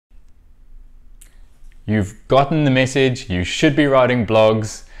you've gotten the message, you should be writing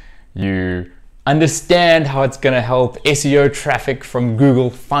blogs, you understand how it's going to help SEO traffic from Google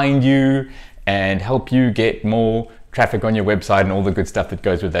find you and help you get more traffic on your website and all the good stuff that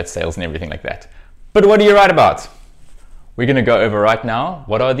goes with that, sales and everything like that. But what do you write about? We're going to go over right now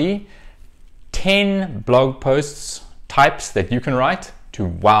what are the 10 blog posts types that you can write to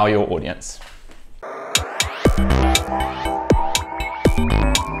wow your audience.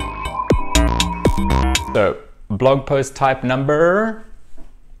 So blog post type number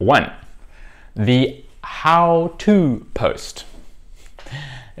 1, the how-to post.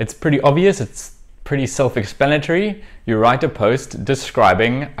 It's pretty obvious, it's pretty self-explanatory. You write a post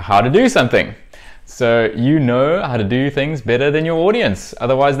describing how to do something. So you know how to do things better than your audience.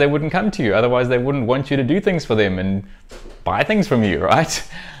 Otherwise they wouldn't come to you. Otherwise they wouldn't want you to do things for them and buy things from you, right?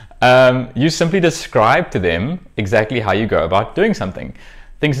 You simply describe to them exactly how you go about doing something.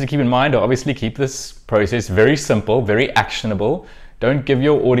 Things to keep in mind are obviously keep this process very simple, very actionable. Don't give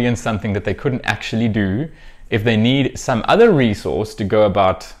your audience something that they couldn't actually do. If they need some other resource to go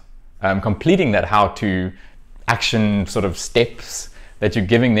about completing that how-to action sort of steps that you're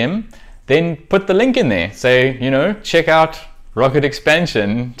giving them, then put the link in there. Say, you know, check out Rocket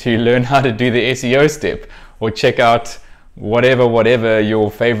Expansion to learn how to do the SEO step, or check out whatever your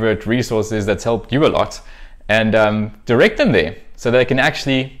favorite resource is that's helped you a lot, and direct them there so they can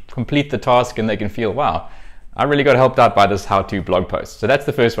actually complete the task and they can feel, wow, I really got helped out by this how-to blog post. So that's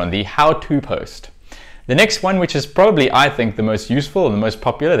the first one, the how-to post. The next one, which is probably, I think, the most useful and the most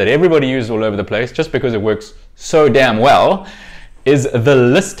popular that everybody uses all over the place, just because it works so damn well, is the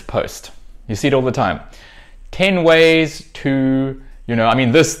list post. You see it all the time. 10 ways to, you know, I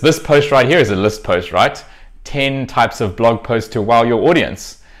mean, this post right here is a list post, right? 10 types of blog posts to wow your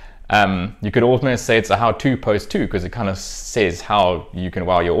audience. You could almost say it's a how-to post too, because it kind of says how you can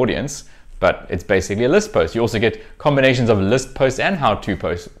wow your audience, but it's basically a list post. You also get combinations of list posts and how-to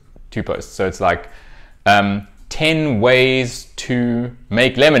posts. So it's like 10 ways to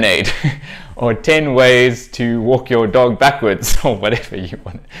make lemonade or 10 ways to walk your dog backwards, or whatever you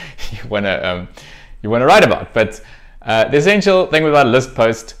want to write about. But the essential thing about a list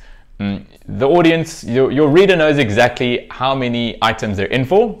post, the audience, your reader knows exactly how many items they're in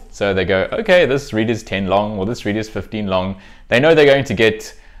for. So they go, okay, this read is 10 long, or this read is 15 long. They know they're going to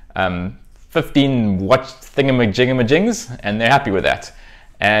get 15 watch thingamajigamajigs, and they're happy with that.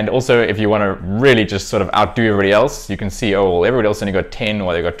 And also, if you want to really just sort of outdo everybody else, you can see, oh, well, everybody else only got 10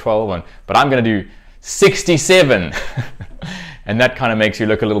 or they got 12, but I'm going to do 67. And that kind of makes you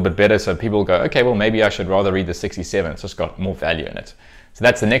look a little bit better. So people go, okay, well, maybe I should rather read the 67. It's just got more value in it. So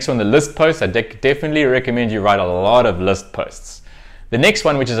that's the next one, the list post. I definitely recommend you write a lot of list posts. The next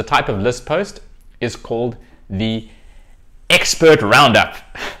one, which is a type of list post, is called the expert roundup.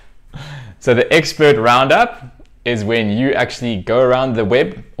 So the expert roundup is when you actually go around the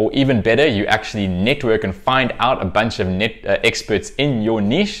web, or even better, you actually network and find out a bunch of experts in your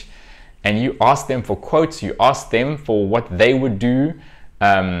niche, and you ask them for quotes, you ask them for what they would do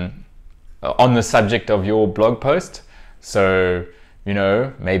on the subject of your blog post. So, you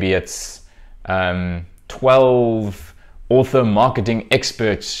know, maybe it's 12 author marketing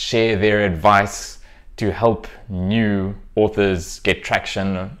experts share their advice to help new authors get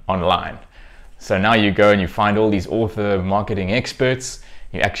traction online. So now you go and you find all these author marketing experts,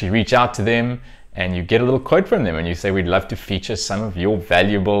 you actually reach out to them and you get a little quote from them and you say, we'd love to feature some of your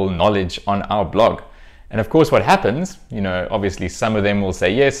valuable knowledge on our blog. And of course what happens, you know, obviously some of them will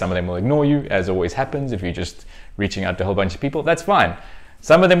say yes, some of them will ignore you, as always happens if you're just reaching out to a whole bunch of people, that's fine.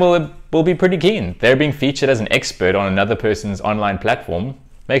 Some of them will be pretty keen. They're being featured as an expert on another person's online platform,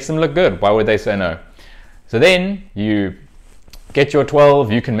 makes them look good. Why would they say no? So then you get your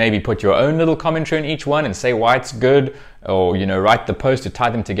 12, you can maybe put your own little commentary on each one and say why it's good, or, you know, write the post to tie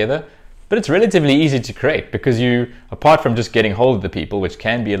them together. But it's relatively easy to create because you, apart from just getting hold of the people, which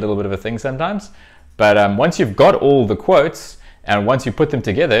can be a little bit of a thing sometimes, but once you've got all the quotes and once you put them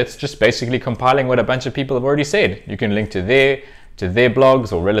together, it's just basically compiling what a bunch of people have already said. You can link to their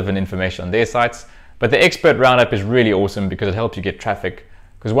blogs or relevant information on their sites. But the expert roundup is really awesome because it helps you get traffic,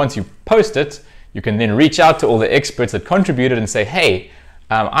 because once you post it, you can then reach out to all the experts that contributed and say, hey,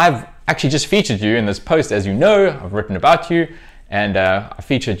 I've actually just featured you in this post. As you know, I've written about you and I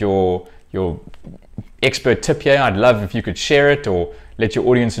featured your expert tip here. I'd love if you could share it or let your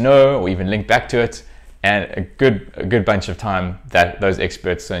audience know, or even link back to it. And a good bunch of time that those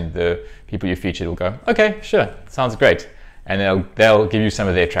experts and the people you featured will go, okay, sure, sounds great. And they'll give you some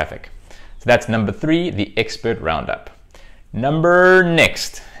of their traffic. So that's number 3, the expert roundup.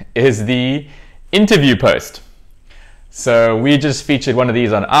 Next is the interview post. So we just featured one of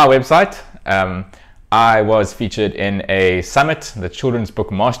these on our website. I was featured in a summit, the Children's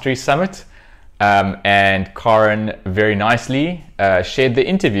Book Mastery Summit, and Karen very nicely shared the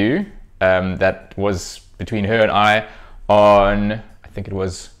interview that was between her and I on, I think it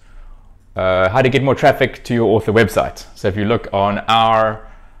was how to get more traffic to your author website. So if you look on our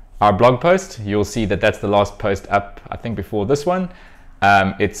blog post, you'll see that that's the last post up, I think before this one.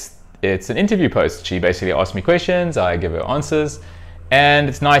 It's an interview post. She basically asked me questions, I give her answers, and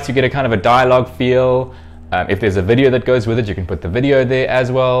it's nice. You get a kind of a dialogue feel. If there's a video that goes with it, you can put the video there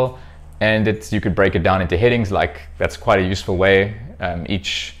as well, and you could break it down into headings. Like, that's quite a useful way.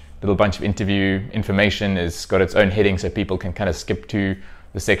 Each little bunch of interview information has got its own heading, so people can kind of skip to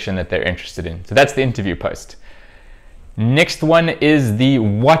the section that they're interested in. So that's the interview post. Next one is the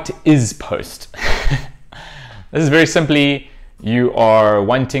what is post. This is very simply, you are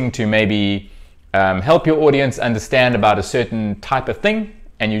wanting to maybe help your audience understand about a certain type of thing,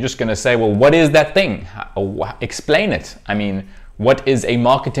 and you're just going to say, well, what is that thing? Explain it. I mean, what is a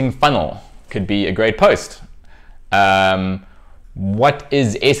marketing funnel? Could be a great post. What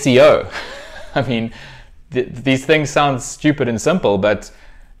is SEO? I mean, these things sound stupid and simple, but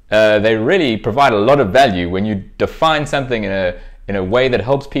they really provide a lot of value when you define something in a way that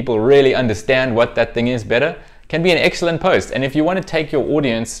helps people really understand what that thing is better. Can be an excellent post. And if you want to take your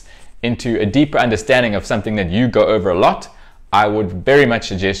audience into a deeper understanding of something that you go over a lot, I would very much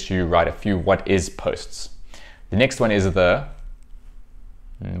suggest you write a few what is posts. The next one is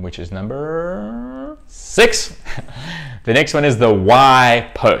which is number 6. The next one is the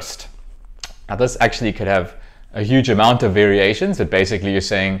why post. Now this actually could have a huge amount of variations, but basically you're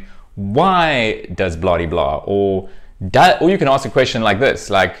saying, why does blah blah, or you can ask a question like this,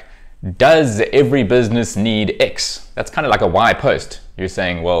 like, does every business need X? That's kind of like a why post. You're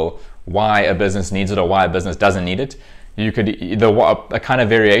saying, well, why a business needs it or why a business doesn't need it. You could, a kind of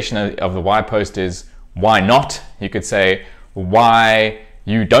variation of the why post is why not. You could say why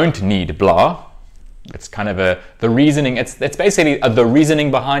you don't need blah. It's kind of the reasoning. It's basically the reasoning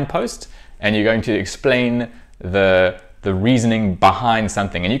behind post, and you're going to explain the reasoning behind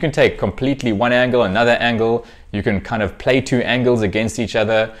something. And you can take completely one angle, another angle. You can kind of play two angles against each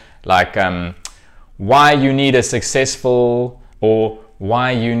other, like why you need a successful, or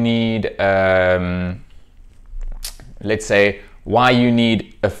why you need, let's say, why you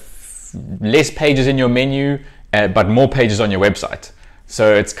need less pages in your menu, but more pages on your website.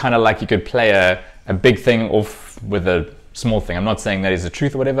 So it's kind of like you could play a big thing off with a small thing. I'm not saying that is the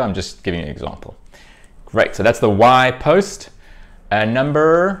truth or whatever, I'm just giving you an example. Great, so that's the why post.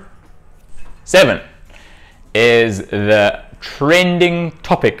 Number 7 is the trending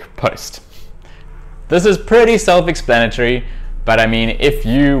topic post. This is pretty self-explanatory, but I mean,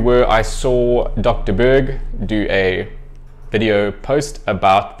 I saw Dr. Berg do a video post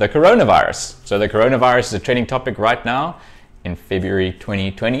about the coronavirus. So the coronavirus is a trending topic right now in February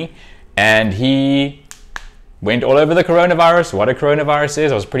 2020, and he went all over the coronavirus, what a coronavirus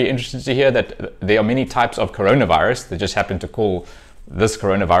is. I was pretty interested to hear that there are many types of coronavirus. They just happen to call this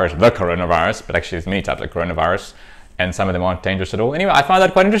coronavirus the coronavirus, but actually there's many types of coronavirus, and some of them aren't dangerous at all. Anyway, I find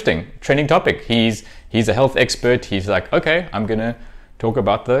that quite interesting. Trending topic. He's a health expert. He's like, okay, I'm gonna talk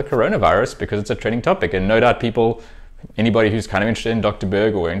about the coronavirus because it's a trending topic, and no doubt anybody who's kind of interested in Dr.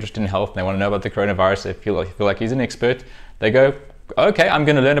 Berg or interested in health, and they want to know about the coronavirus, they feel like he's an expert, they go, okay, I'm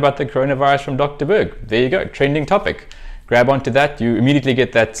going to learn about the coronavirus from Dr. Berg. There you go, trending topic. Grab onto that. You immediately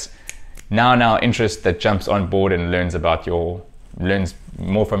get that now interest that jumps on board and learns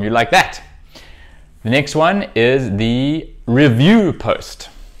more from you like that. The next one is the review post.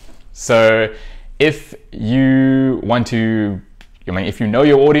 So if you want to, if you know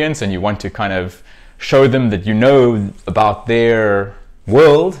your audience and you want to kind of show them that you know about their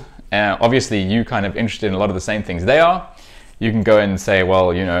world, obviously you kind of interested in a lot of the same things they are, you can go and say,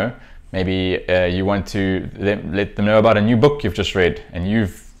 well, maybe you want to let them know about a new book you've just read, and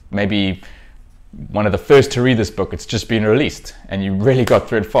you've maybe one of the first to read this book. It's just been released and you really got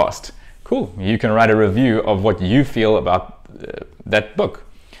through it fast. Cool. You can write a review of what you feel about that book.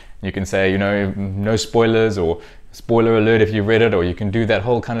 You can say, no spoilers, or spoiler alert if you've read it, or you can do that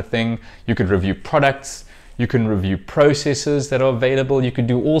whole kind of thing. You could review products. You can review processes that are available. You could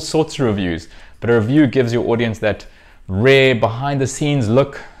do all sorts of reviews, but a review gives your audience that rare behind the scenes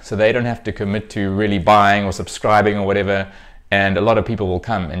look, so they don't have to commit to really buying or subscribing or whatever, and a lot of people will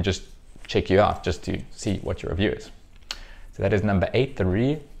come and just check you out just to see what your review is. So that is number 8, the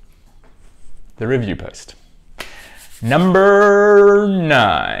review post. Number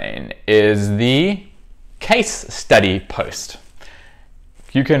 9 is the case study post.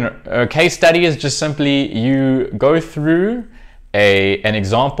 A case study is just simply you go through an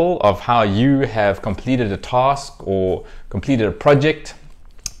example of how you have completed a task or completed a project,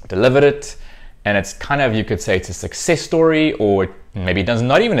 delivered it, and it's kind of, you could say it's a success story, or maybe it's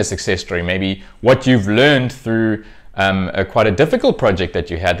not even a success story, maybe what you've learned through quite a difficult project that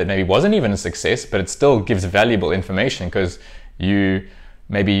you had that maybe wasn't even a success, but it still gives valuable information because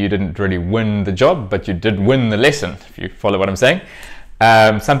maybe you didn't really win the job, but you did win the lesson, if you follow what I'm saying.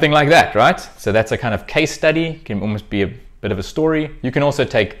 Something like that, right? So that's a kind of case study, can almost be a bit of a story. You can also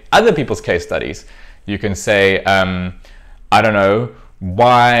take other people's case studies. You can say, I don't know,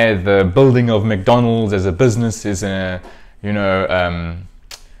 why the building of McDonald's as a business is an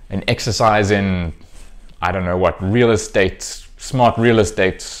exercise in, I don't know what, real estate, smart real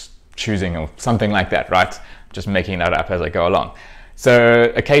estate choosing or something like that, right? Just making that up as I go along.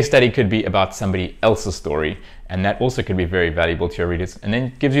 So a case study could be about somebody else's story, and that also could be very valuable to your readers, and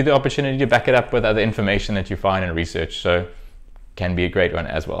then gives you the opportunity to back it up with other information that you find in research. So can be a great one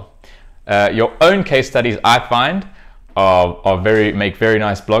as well. Your own case studies, I find, make very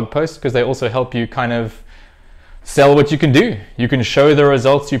nice blog posts, because they also help you kind of sell what you can do. You can show the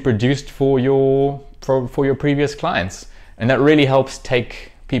results you produced for your previous clients, and that really helps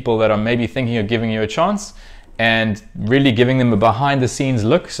take people that are maybe thinking of giving you a chance and really giving them a behind the scenes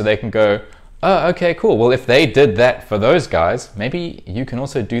look, so they can go, oh, okay, cool. Well, if they did that for those guys, maybe you can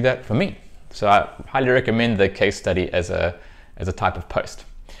also do that for me. So I highly recommend the case study as a type of post.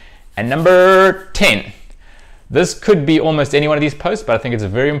 And number 10, this could be almost any one of these posts, but I think it's a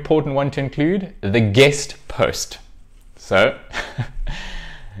very important one to include, the guest post. So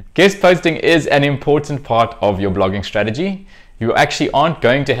guest posting is an important part of your blogging strategy. You actually aren't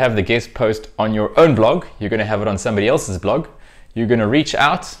going to have the guest post on your own blog. You're going to have it on somebody else's blog. You're going to reach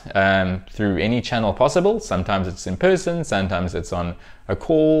out through any channel possible. Sometimes it's in person, sometimes it's on a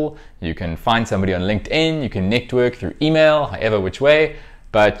call. You can find somebody on LinkedIn, you can network through email, however which way,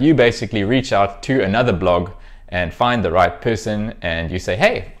 but you basically reach out to another blog and find the right person, and you say,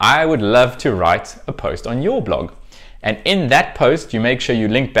 hey, I would love to write a post on your blog. And in that post, you make sure you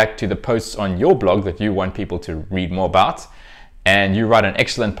link back to the posts on your blog that you want people to read more about, and you write an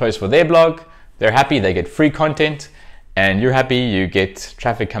excellent post for their blog. They're happy, they get free content, and you're happy, you get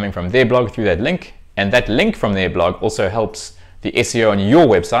traffic coming from their blog through that link. And that link from their blog also helps the SEO on your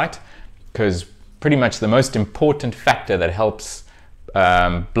website, because pretty much the most important factor that helps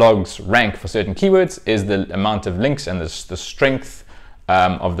blogs rank for certain keywords is the amount of links and the strength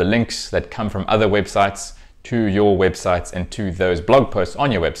of the links that come from other websites to your websites and to those blog posts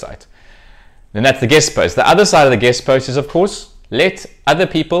on your website. Then that's the guest post. The other side of the guest post is, of course, let other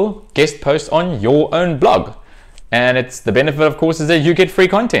people guest post on your own blog. And it's the benefit, of course, is that you get free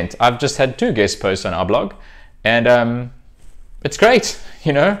content. I've just had 2 guest posts on our blog, and it's great.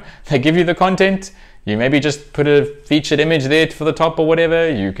 You know, they give you the content. You maybe just put a featured image there for the top or whatever.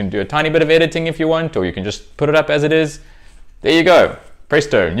 You can do a tiny bit of editing if you want, or you can just put it up as it is. There you go.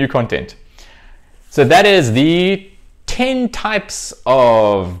 Presto, new content. So that is the 10 types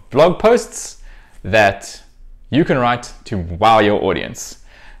of blog posts that you can write to wow your audience.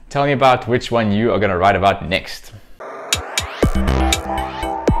 Tell me about which one you are going to write about next.